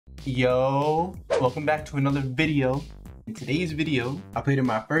Yo, welcome back to another video. In today's video, I played in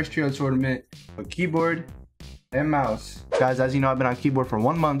my first trio tournament with keyboard and mouse. Guys, as you know, I've been on keyboard for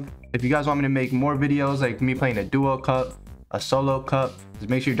 1 month. If you guys want me to make more videos like me playing a duo cup, a solo cup, just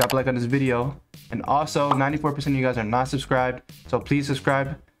make sure you drop a like on this video. And also, 94% of you guys are not subscribed, so please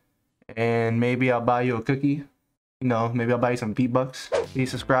subscribe. And maybe I'll buy you a cookie. You know, maybe I'll buy you some V-Bucks. Please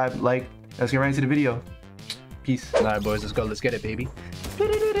subscribe, like. Let's get right into the video. Peace. All right, boys, let's go. Let's get it, baby.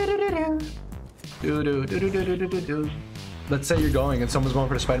 Let's say you're going and someone's going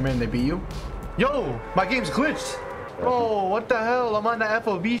for the Spider-Man and they beat you. Yo, my game's glitched. Bro, what the hell? I'm on the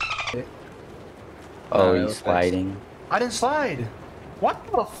FOV shit. Oh, he's sliding. I didn't slide. What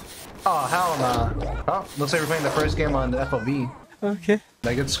the oh, hell nah. Oh, looks like we're playing the first game on the FOV. Okay.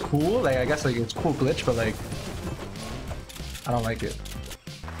 Like, it's cool. Like, I guess, like, it's cool glitch, but, like, I don't like it.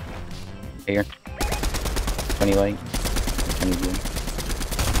 Here. 20 light. 20 blue.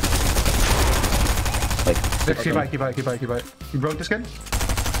 Like, Keep it. You broke this kid?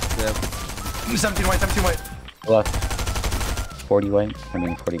 Yeah. 17 white, 17 white. left. 40 white. I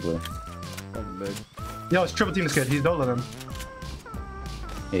mean, 40 blue. Oh, big. Yo, it's triple team this kid. He's doubling him.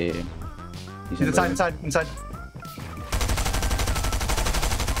 Yeah. He's inside.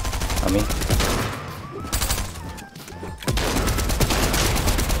 On me.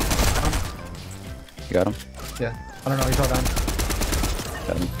 You got him? Yeah. I don't know. He's all down.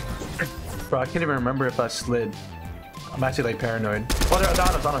 Got him. Bro, I can't even remember if I slid. I'm actually like paranoid. Oh, they're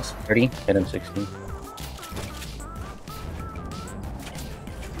on us. 30. Hit him 60.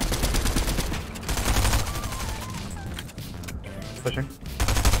 Pushing.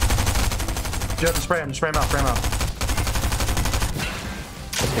 You have to spray him. Spray him out.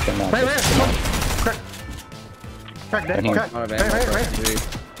 Let's get them out. Right. Crack, dead. Crack. Right.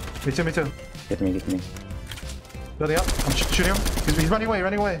 Me too. Get to me. Building up. I'm shooting him. He's running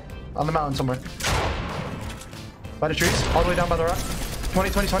away. On the mountain somewhere. By the trees. All the way down by the rock. 20,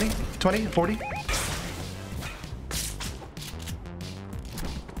 40.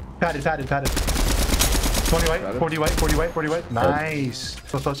 Padded. 20 white, 40 white. Nice.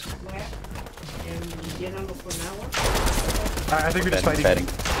 Close. Alright, I think we're just fighting.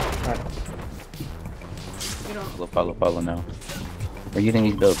 Alright. Follow now. We're using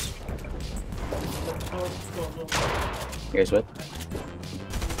these builds. Here's what?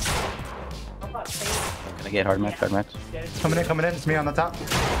 Gonna get hard max. Coming in. It's me on the top.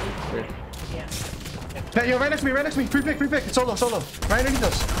 Hey, yo, right next to me. Free pick. It's solo. Right underneath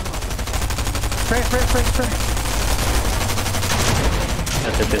us. Spray.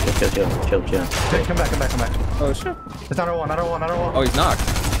 Chill. Hey, come back. Oh, shit. It's not our one. Oh, he's knocked.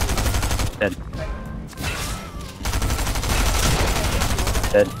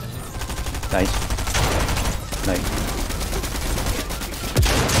 Dead. Nice.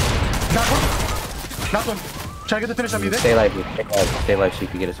 Knock one. Try to get the finish on you there. Stay alive so you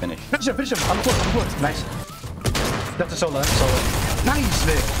can get us finished. Finish him. I'm close. Nice. That's a solo. Nice,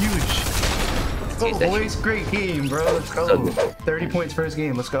 Vic. Huge. Oh, boys. Great game, bro. Let's go. 30 points first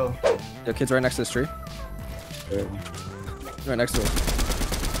game. Let's go. Your kid's right next to this tree. Right next to it.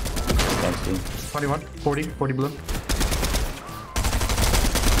 Thanks, team. 21, 40 blue.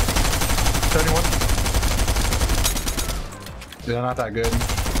 31. They're not that good.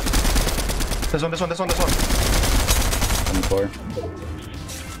 This one. 24.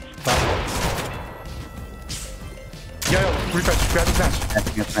 Yo, refresh. Grab this match.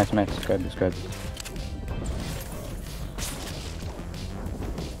 Max. Grab this.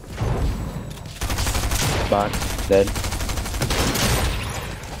 Box. Dead.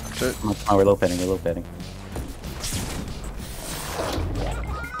 Shit. Oh, we're low padding.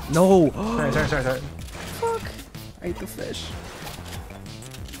 No! Sorry. Fuck! I ate the fish.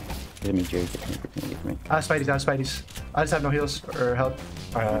 Get me, Jerry. Get me. I have Spideys. I just have no heals or help.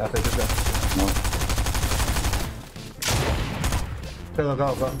 Alright, I think this guy. Go.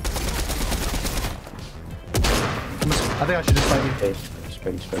 I think I should just fight you. Okay,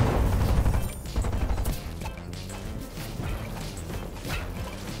 spread.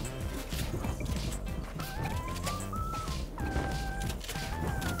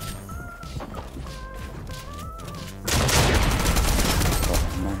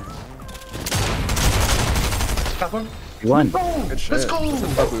 Got one. You won. Good shit. Let's go. What the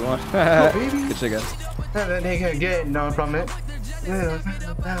fuck we want? Go, baby. Good shit, guys. They can't get no from it.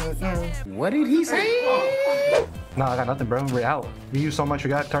 What did he say? No, I got nothing, bro. We're out. We use so much. We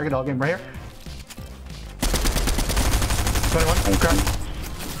got target all game right here. 21. Crack.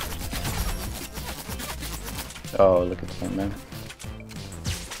 Oh, look at that, man.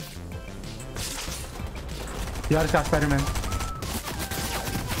 Yeah, I just got Spider-Man.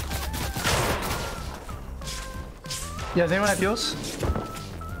 Yeah, does anyone have heals?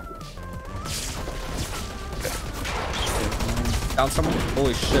 Down someone?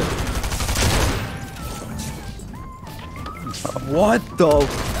 Holy shit. What the? Nah,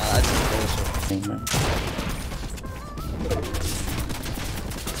 that's bullshit.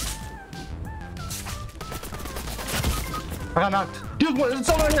 I got knocked. Dude, what? It's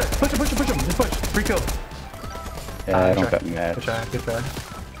all right here. Push him, push him, push him. Just push. Free kill. Yeah, I don't got mad. Good try, good try.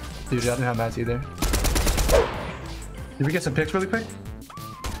 Dude, I didn't have mats either. Did we get some picks really quick?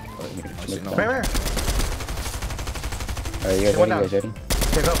 Where? Alright, you guys ready? You guys ready?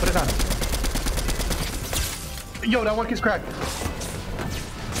 Okay, go, put it on. Yo, that one kid's cracked.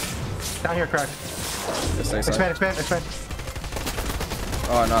 Down here, cracked. Expand, expand, expand.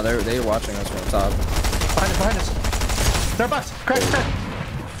 Oh no, they're watching us from the top. Behind us, behind us. They're box. Crack, crack.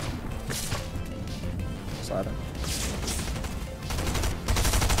 Sliding.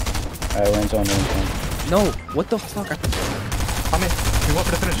 Alright, we're in zone, we're in zone. No, what the fuck? I'm in. You want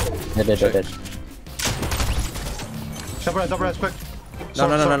for the finish. Dead. Double res, quick. No,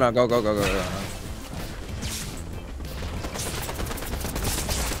 go.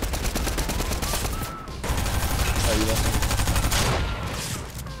 Oh, you want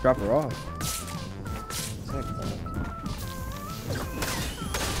drop her off.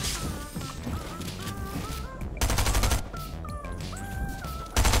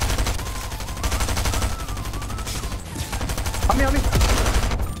 On me.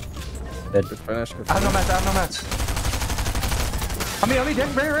 Dead. Good finish. I have no mats. On me, dead.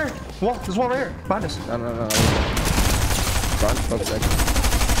 Right. Wall, there's wall right here. Behind us. No. Front, focus second.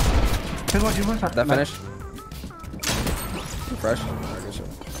 Here's one. That finish. Fresh. Alright, good shit.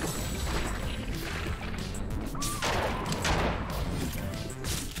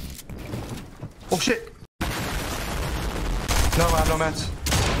 Oh shit. No, I have no mats.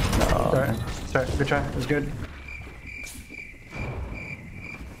 No. Sorry. Good try. It was good.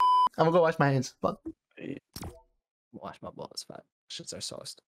 I'm gonna go wash my hands. Fuck. Wash my balls, fat. Shits are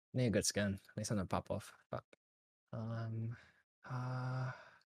sauced. Need a good skin. Need something to pop off. Fuck.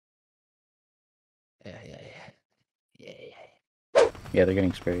 Yeah, they're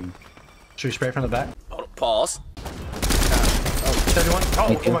getting sprayed. Should we spray from the back? Oh, pause. Oh, 71.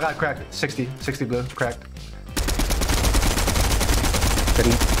 Oh my god, cracked. 60 blue, cracked.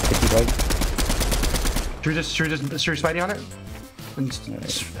 30, 50 white. Should we Spidey on it? And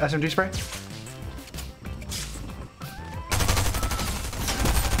SMG spray?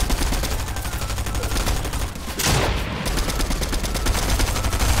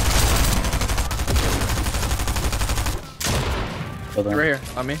 Right here,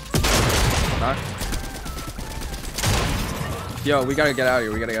 on me. Knock. Yo, we gotta get out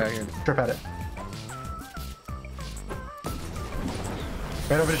of here. Trip at it.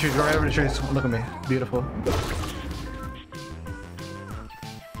 Right over the trees, go right over the trees. Look at me. Beautiful.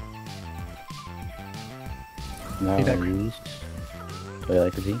 No, He died. used. So I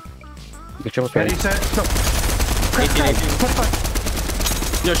like to see. You can triple spray. Ready, set, go. 18.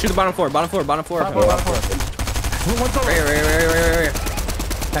 25. Yo, shoot the bottom floor. Bottom floor. Right here.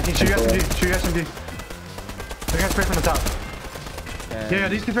 I can shoot your SMG. They're gonna spray from the top. Yeah,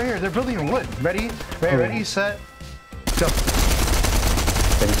 these kids right here, they're building in wood. Ready, set, go.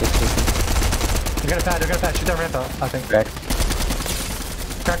 36, 60. They're gonna pad, shoot that ramp out, I think. Crack.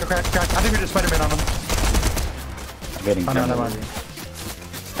 Crack. I think we're just Spider-Man on them. I'm getting Oh no, never mind.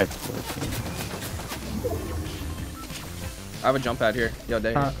 I have a jump pad here. Yo,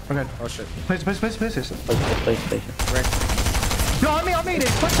 Dave. We're good. Oh shit. Place. Place. Right. No, on me, they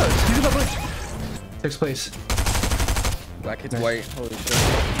push us. You do the push. Sixth place. Black hits Nice. white. Holy shit.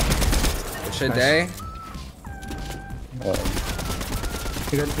 Good shit, Nice. Day.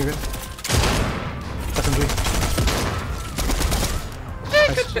 You're good. SMG.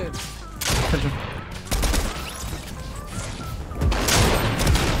 Good shit. Push him.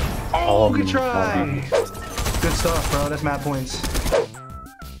 Oh, good try. Good stuff, bro. That's mad points.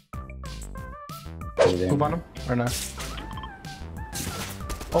 Move on him or not?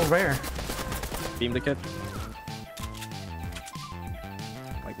 Oh, rare. Beam the kid.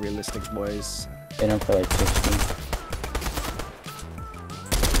 Like realistic boys. They don't play like 16.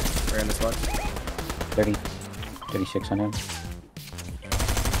 We're in this spot. 30. 36 on him.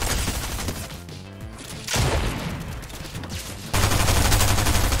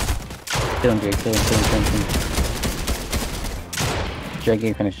 Kill him, Drake. Kill him. Drake,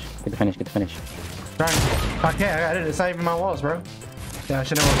 get the finish. Darn. Okay, I got it. It's not even my walls, bro. Yeah, I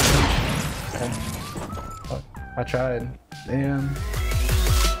should have won. I tried. Damn.